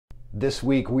This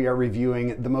week we are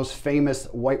reviewing the most famous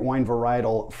white wine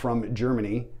varietal from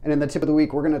Germany. And in the tip of the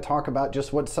week, we're going to talk about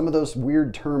just what some of those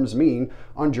weird terms mean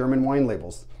on German wine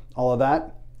labels. All of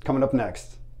that coming up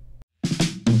next.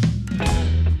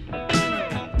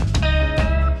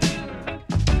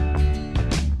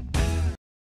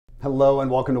 Hello and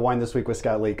welcome to Wine This Week with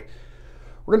Scott Leek.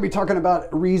 We're going to be talking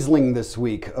about Riesling this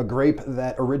week, a grape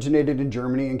that originated in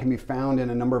Germany and can be found in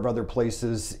a number of other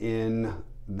places in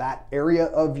that area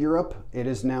of Europe. It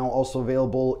is now also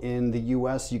available in the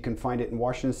US. You can find it in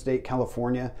Washington State,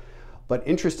 California. But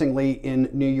interestingly, in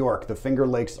New York, the Finger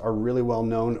Lakes are really well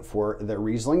known for their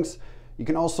Rieslings. You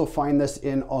can also find this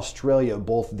in Australia.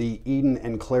 Both the Eden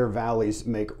and Clare Valleys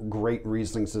make great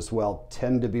Rieslings as well,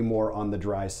 tend to be more on the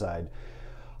dry side.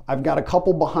 I've got a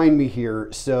couple behind me here.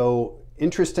 So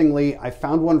interestingly, I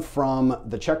found one from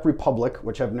the Czech Republic,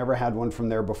 which I've never had one from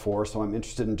there before, so I'm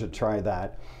interested in to try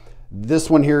that. This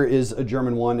one here is a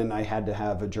German one, and I had to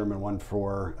have a German one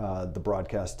for the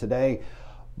broadcast today.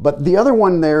 But the other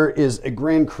one there is a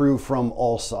Grand Cru from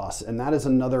Alsace, and that is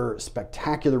another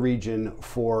spectacular region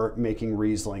for making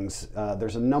Rieslings.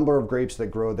 There's a number of grapes that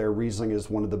grow there. Riesling is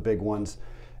one of the big ones,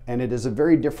 and it is a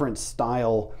very different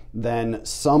style than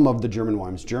some of the German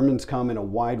wines. Germans come in a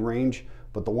wide range,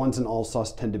 but the ones in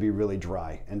Alsace tend to be really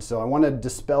dry. And so I want to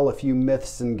dispel a few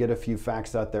myths and get a few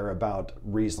facts out there about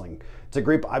Riesling. It's a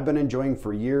grape I've been enjoying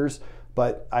for years,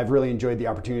 but I've really enjoyed the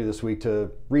opportunity this week to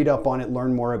read up on it,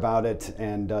 learn more about it,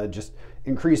 and just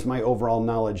increase my overall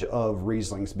knowledge of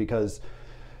Rieslings, because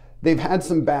they've had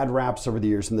some bad raps over the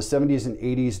years. In the 70s and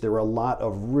 80s, there were a lot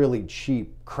of really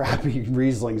cheap, crappy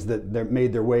Rieslings that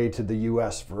made their way to the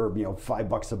US for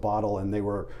 $5 a bottle, and they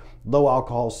were low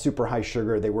alcohol, super high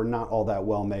sugar. They were not all that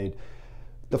well made.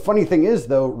 The funny thing is,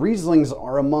 though, Rieslings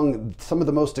are among some of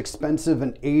the most expensive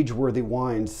and age-worthy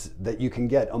wines that you can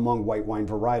get among white wine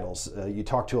varietals. You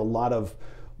talk to a lot of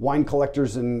wine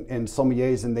collectors and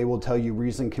sommeliers, and they will tell you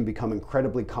Riesling can become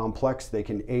incredibly complex. They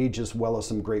can age as well as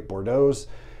some great Bordeaux's.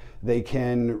 They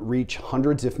can reach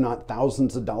hundreds, if not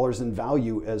thousands of dollars in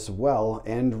value as well,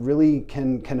 and really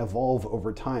can evolve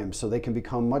over time. So they can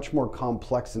become much more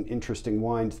complex and interesting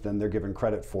wines than they're given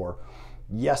credit for.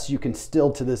 Yes, you can still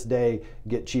to this day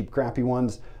get cheap, crappy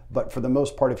ones, but for the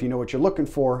most part, if you know what you're looking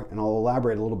for, and I'll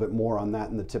elaborate a little bit more on that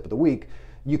in the tip of the week,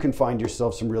 you can find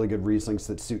yourself some really good Rieslings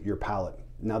that suit your palate.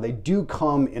 Now, they do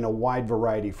come in a wide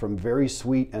variety, from very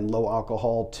sweet and low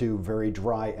alcohol to very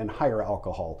dry and higher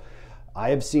alcohol. I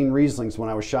have seen Rieslings when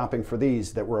I was shopping for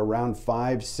these that were around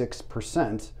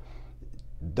 5–6%.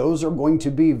 Those are going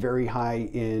to be very high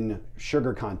in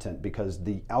sugar content because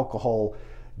the alcohol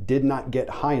did not get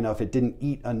high enough. It didn't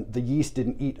eat, the yeast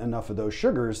didn't eat enough of those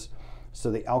sugars.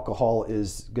 So the alcohol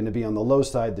is going to be on the low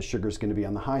side, the sugar is going to be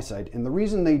on the high side. And the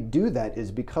reason they do that is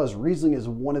because Riesling is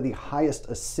one of the highest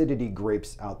acidity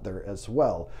grapes out there as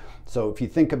well. So if you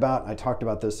think about, I talked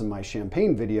about this in my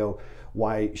champagne video,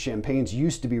 why champagnes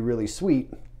used to be really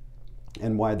sweet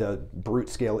and why the Brut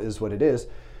scale is what it is.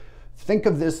 Think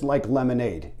of this like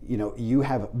lemonade. You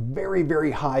have very,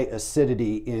 very high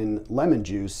acidity in lemon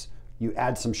juice. You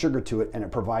add some sugar to it and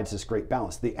it provides this great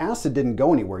balance. The acid didn't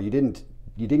go anywhere. You didn't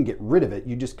get rid of it.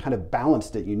 You just kind of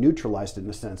balanced it. You neutralized it in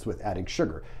a sense with adding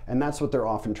sugar. And that's what they're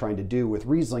often trying to do with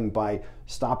Riesling by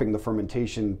stopping the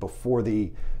fermentation before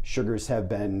the sugars have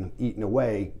been eaten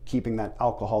away, keeping that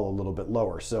alcohol a little bit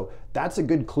lower. So that's a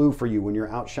good clue for you when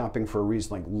you're out shopping for a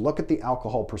Riesling. Look at the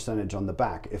alcohol percentage on the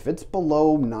back. If it's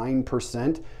below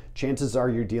 9%, chances are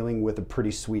you're dealing with a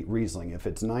pretty sweet Riesling. If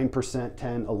it's 9%,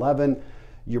 10, 11,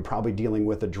 you're probably dealing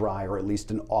with a dry or at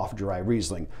least an off-dry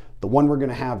Riesling. The one we're going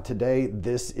to have today,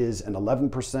 this is an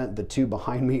 11%. The two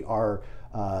behind me are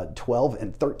 12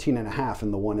 and 13.5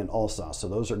 in the one in Alsace. So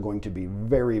those are going to be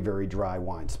very, very dry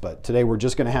wines. But today we're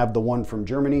just going to have the one from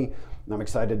Germany, and I'm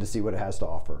excited to see what it has to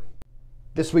offer.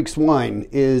 This week's wine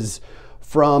is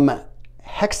from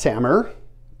Hexamer.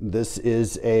 This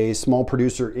is a small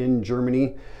producer in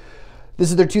Germany. This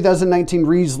is their 2019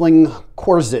 Riesling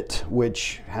Quarzit,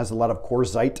 which has a lot of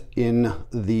quartzite in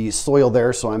the soil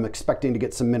there, so I'm expecting to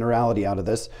get some minerality out of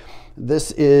this.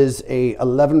 This is a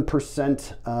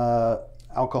 11%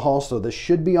 alcohol, so this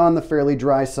should be on the fairly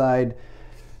dry side.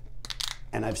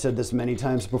 And I've said this many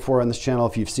times before on this channel.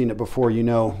 If you've seen it before, you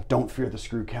know, don't fear the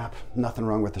screw cap. Nothing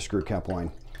wrong with the screw cap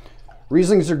wine.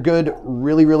 Rieslings are good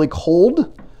really, really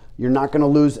cold. You're not going to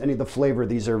lose any of the flavor.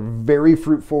 These are very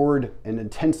fruit forward and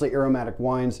intensely aromatic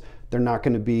wines. They're not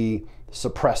going to be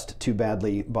suppressed too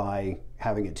badly by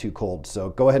having it too cold. So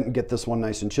go ahead and get this one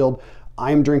nice and chilled.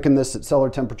 I'm drinking this at cellar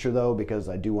temperature though, because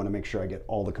I do want to make sure I get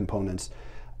all the components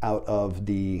out of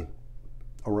the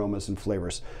aromas and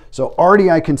flavors. So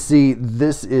already I can see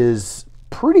this is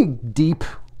pretty deep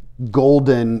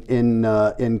golden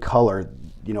in color.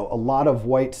 You know, a lot of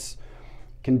whites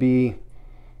can be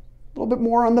a little bit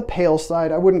more on the pale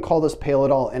side. I wouldn't call this pale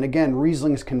at all. And again,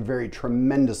 Rieslings can vary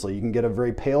tremendously. You can get a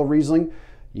very pale Riesling.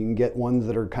 You can get ones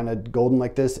that are kind of golden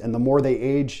like this. And the more they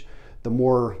age, the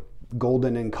more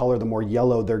golden in color, the more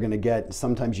yellow they're going to get.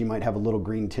 Sometimes you might have a little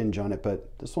green tinge on it,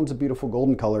 but this one's a beautiful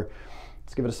golden color.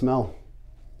 Let's give it a smell.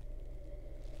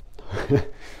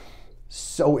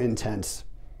 So intense.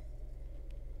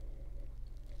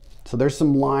 So there's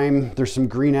some lime, there's some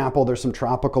green apple, there's some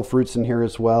tropical fruits in here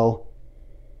as well.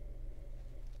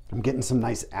 I'm getting some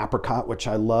nice apricot, which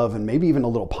I love, and maybe even a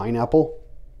little pineapple.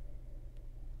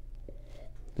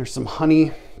 There's some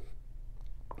honey.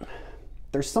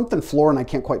 There's something floral, and I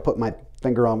can't quite put my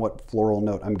finger on what floral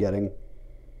note I'm getting,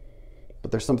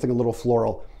 but there's something a little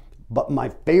floral. But my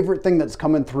favorite thing that's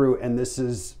coming through, and this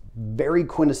is very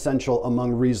quintessential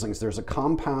among Rieslings, there's a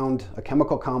compound, a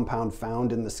chemical compound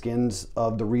found in the skins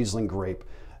of the Riesling grape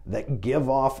that give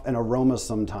off an aroma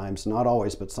sometimes, not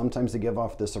always, but sometimes they give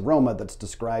off this aroma that's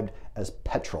described as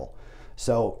petrol.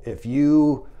 So if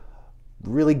you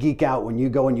really geek out when you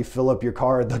go and you fill up your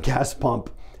car at the gas pump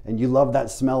and you love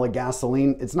that smell of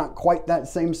gasoline, it's not quite that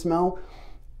same smell,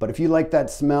 but if you like that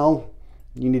smell,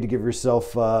 you need to give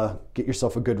yourself, get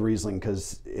yourself a good Riesling,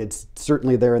 because it's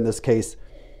certainly there in this case.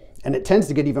 And it tends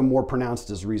to get even more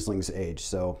pronounced as Rieslings age.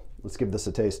 So let's give this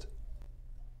a taste.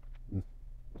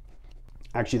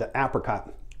 Actually, the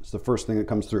apricot is the first thing that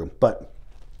comes through. But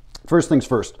first things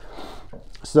first.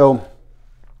 So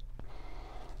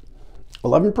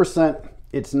 11%,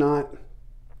 it's not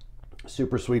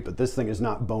super sweet, but this thing is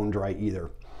not bone dry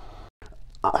either.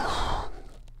 I'm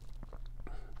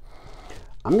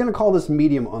going to call this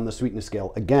medium on the sweetness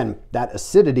scale. Again, that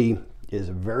acidity is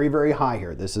very, very high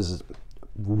here. This is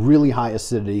really high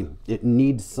acidity. It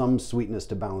needs some sweetness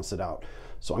to balance it out.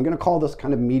 So I'm going to call this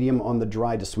kind of medium on the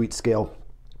dry to sweet scale,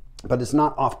 but it's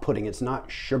not off-putting. It's not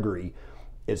sugary.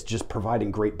 It's just providing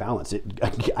great balance.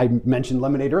 I mentioned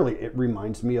lemonade earlier. It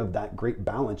reminds me of that great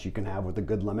balance you can have with a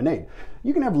good lemonade.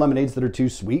 You can have lemonades that are too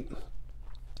sweet,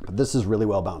 but this is really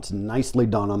well balanced. Nicely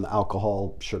done on the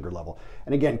alcohol sugar level.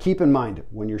 And again, keep in mind,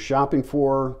 when you're shopping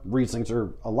for Rieslings,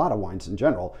 or a lot of wines in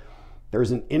general,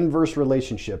 there's an inverse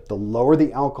relationship. The lower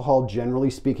the alcohol, generally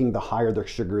speaking, the higher the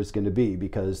sugar is going to be,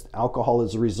 because alcohol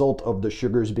is a result of the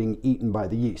sugars being eaten by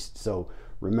the yeast. So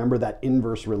remember that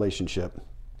inverse relationship.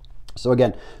 So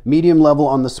again, medium level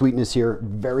on the sweetness here,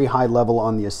 very high level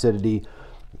on the acidity.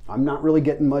 I'm not really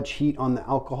getting much heat on the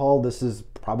alcohol. This is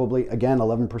probably, again,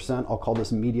 11%. I'll call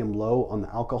this medium low on the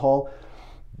alcohol.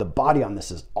 The body on this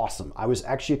is awesome. I was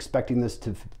actually expecting this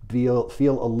to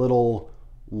feel a little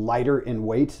lighter in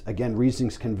weight. Again,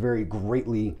 Rieslings can vary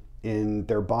greatly in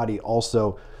their body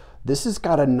also. This has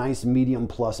got a nice medium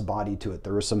plus body to it.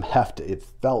 There was some heft. It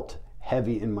felt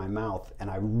heavy in my mouth, and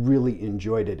I really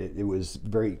enjoyed it. It was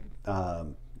very,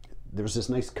 there was this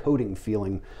nice coating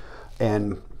feeling.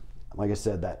 And like I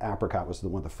said, that apricot was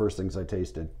one of the first things I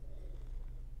tasted.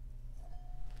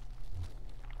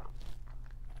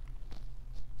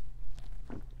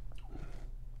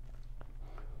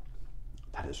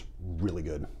 That is really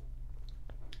good.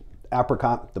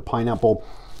 Apricot, the pineapple,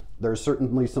 there's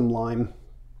certainly some lime.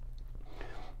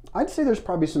 I'd say there's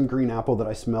probably some green apple that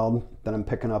I smelled that I'm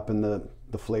picking up in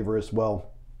the flavor as well.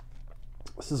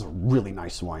 This is a really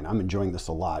nice wine. I'm enjoying this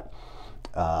a lot.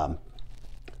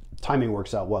 Timing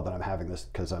works out well that I'm having this,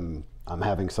 because I'm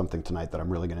having something tonight that I'm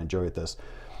really going to enjoy with this.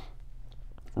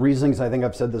 Rieslings, I think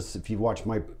I've said this if you've watched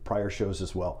my prior shows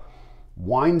as well.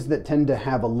 Wines that tend to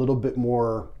have a little bit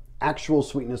more actual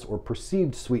sweetness or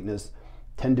perceived sweetness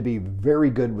tend to be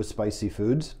very good with spicy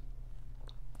foods.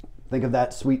 Think of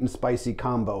that sweet and spicy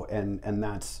combo, and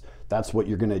that's what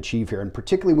you're going to achieve here. And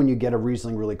particularly when you get a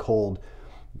Riesling really cold.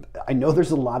 I know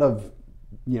there's a lot of,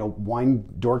 you know, wine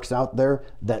dorks out there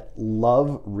that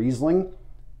love Riesling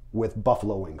with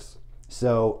buffalo wings.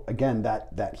 So again,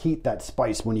 that heat, that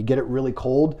spice, when you get it really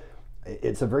cold,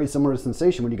 it's a very similar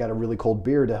sensation when you got a really cold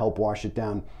beer to help wash it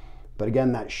down. But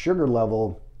again, that sugar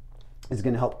level is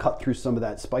going to help cut through some of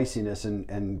that spiciness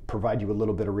and provide you a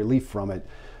little bit of relief from it.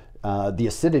 The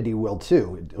acidity will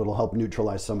too. It'll help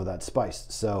neutralize some of that spice.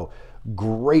 So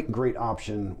great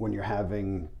option when you're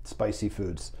having spicy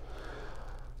foods.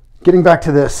 Getting back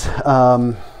to this,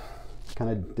 kind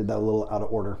of did that a little out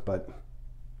of order, but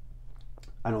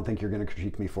I don't think you're going to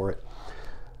critique me for it.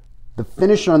 The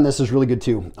finish on this is really good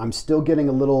too. I'm still getting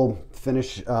a little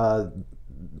finish.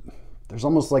 There's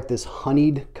almost like this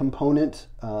honeyed component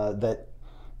that,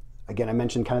 again, I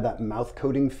mentioned kind of that mouth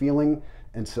coating feeling.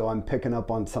 And so I'm picking up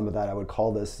on some of that. I would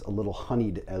call this a little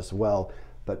honeyed as well.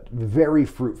 but very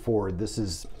fruit forward. This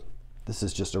is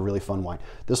just a really fun wine.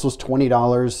 This was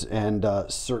 $20 and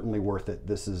certainly worth it.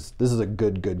 This is a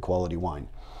good quality wine.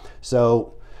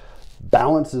 So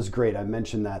balance is great. I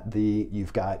mentioned that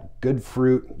you've got good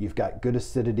fruit, you've got good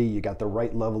acidity, you got the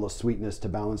right level of sweetness to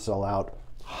balance it all out.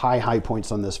 High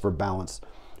points on this for balance.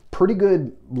 Pretty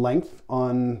good length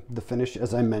on the finish,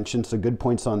 as I mentioned, so good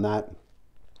points on that.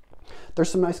 There's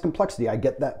some nice complexity. I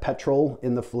get that petrol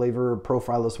in the flavor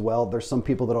profile as well. There's some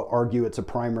people that'll argue it's a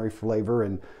primary flavor,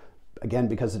 and again,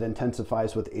 because it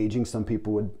intensifies with aging, some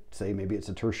people would say maybe it's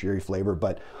a tertiary flavor,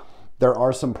 but there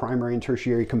are some primary and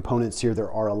tertiary components here.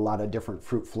 There are a lot of different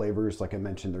fruit flavors. Like I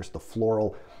mentioned, there's the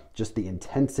floral. Just the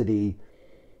intensity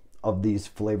of these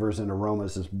flavors and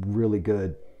aromas is really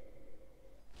good.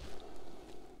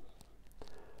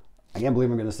 I can't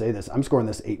believe I'm going to say this. I'm scoring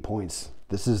this 8 points.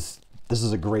 This is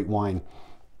a great wine.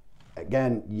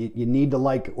 Again, you need to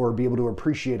like or be able to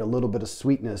appreciate a little bit of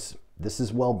sweetness. This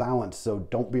is well balanced, so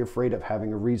don't be afraid of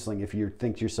having a Riesling if you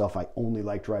think to yourself, I only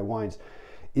like dry wines.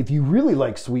 If you really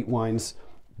like sweet wines,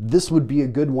 this would be a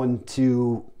good one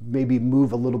to maybe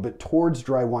move a little bit towards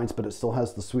dry wines, but it still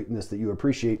has the sweetness that you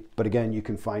appreciate. But again, you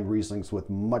can find Rieslings with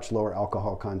much lower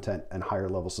alcohol content and higher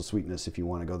levels of sweetness if you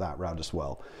want to go that route as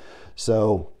well.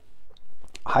 So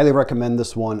highly recommend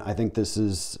this one. I think this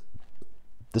is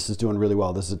doing really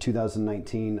well. This is a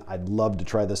 2019. I'd love to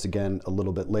try this again a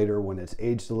little bit later when it's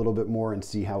aged a little bit more and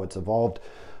see how it's evolved.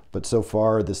 But so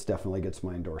far, this definitely gets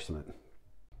my endorsement.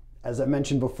 As I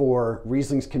mentioned before,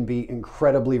 Rieslings can be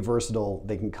incredibly versatile.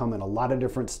 They can come in a lot of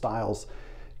different styles.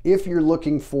 If you're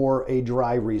looking for a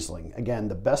dry Riesling, again,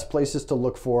 the best places to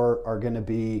look for are going to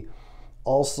be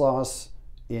Alsace,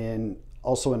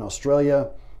 also in Australia.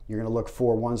 You're going to look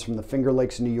for ones from the Finger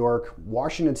Lakes, New York.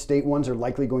 Washington State ones are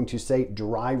likely going to say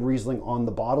dry Riesling on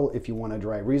the bottle if you want a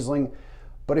dry Riesling.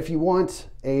 But if you want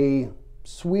a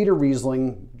sweeter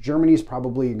Riesling, Germany's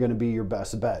probably going to be your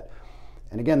best bet.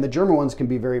 And again, the German ones can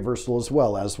be very versatile as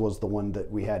well, as was the one that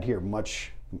we had here.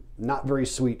 Not very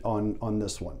sweet on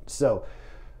this one. So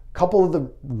a couple of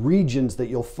the regions that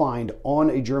you'll find on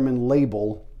a German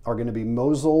label are going to be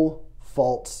Mosel,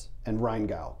 Pflaz, and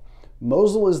Rheingau.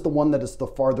 Mosel is the one that is the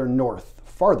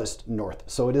farthest north.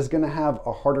 So it is going to have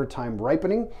a harder time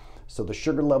ripening. So the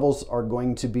sugar levels are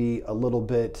going to be a little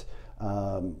bit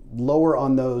lower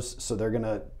on those. So they're going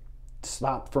to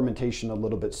stop fermentation a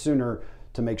little bit sooner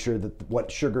to make sure that what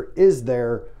sugar is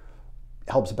there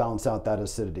helps balance out that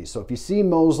acidity. So if you see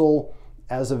Mosel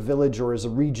as a village or as a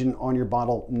region on your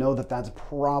bottle, know that that's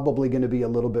probably going to be a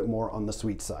little bit more on the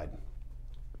sweet side.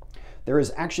 There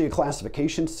is actually a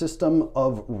classification system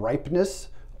of ripeness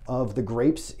of the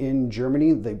grapes in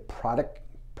Germany, the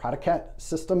Prädikat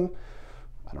system.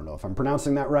 I don't know if I'm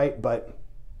pronouncing that right, but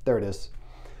there it is.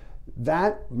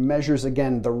 That measures,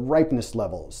 again, the ripeness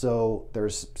level. So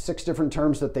there's 6 different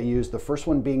terms that they use. The first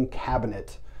one being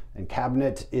Kabinett. And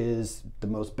Kabinett is the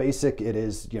most basic. It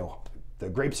is, the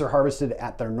grapes are harvested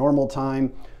at their normal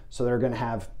time. So they're going to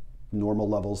have normal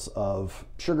levels of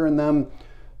sugar in them.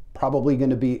 Probably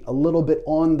going to be a little bit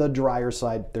on the drier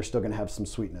side. They're still going to have some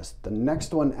sweetness. The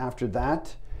next one after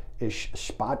that is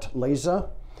Spätlese.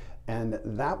 And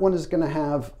that one is going to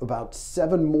have about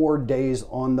 7 more days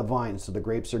on the vine. So the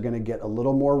grapes are going to get a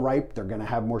little more ripe. They're going to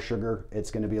have more sugar.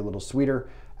 It's going to be a little sweeter.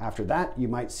 After that, you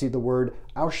might see the word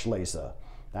Auslese.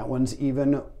 That one's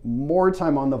even more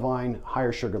time on the vine,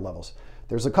 higher sugar levels.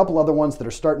 There's a couple other ones that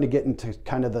are starting to get into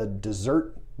kind of the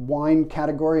dessert wine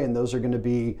category, and those are going to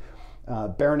be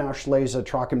Beerenauslese,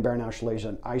 Trockenbeerenauslese,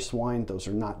 and ice wine. Those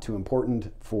are not too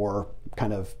important for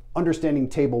kind of understanding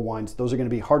table wines. Those are going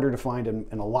to be harder to find and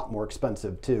a lot more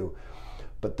expensive too.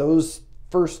 But those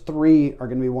first 3 are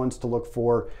going to be ones to look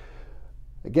for.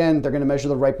 Again, they're going to measure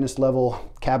the ripeness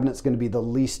level. Kabinet's going to be the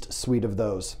least sweet of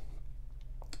those.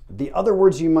 The other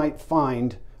words you might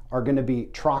find are going to be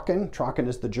Trocken. Trocken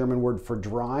is the German word for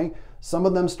dry. Some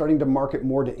of them starting to market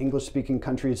more to English-speaking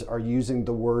countries are using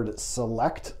the word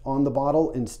select on the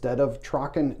bottle instead of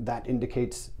Trocken. That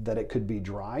indicates that it could be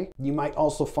dry. You might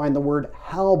also find the word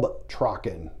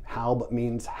Halbtrocken. Halb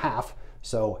means half,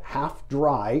 so half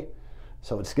dry.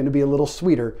 So it's going to be a little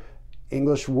sweeter.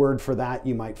 English word for that,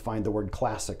 you might find the word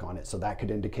classic on it. So that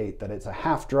could indicate that it's a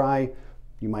half dry.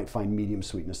 You might find medium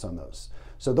sweetness on those.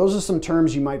 So those are some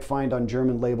terms you might find on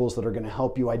German labels that are going to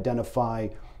help you identify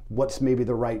what's maybe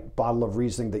the right bottle of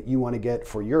Riesling that you want to get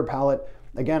for your palate.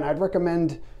 Again, I'd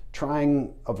recommend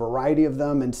trying a variety of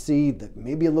them and see that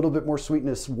maybe a little bit more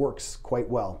sweetness works quite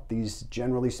well. These,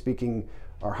 generally speaking,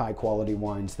 are high quality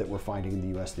wines that we're finding in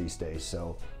the US these days.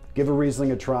 So give a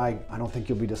Riesling a try. I don't think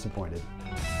you'll be disappointed.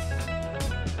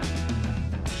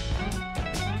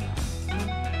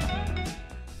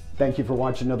 Thank you for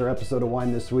watching another episode of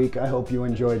Wine This Week. I hope you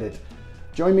enjoyed it.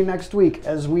 Join me next week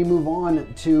as we move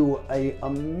on to an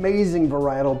amazing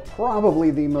varietal, probably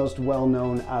the most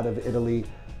well-known out of Italy,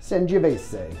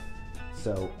 Sangiovese.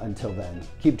 So until then,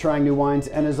 keep trying new wines,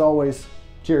 and as always,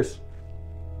 cheers.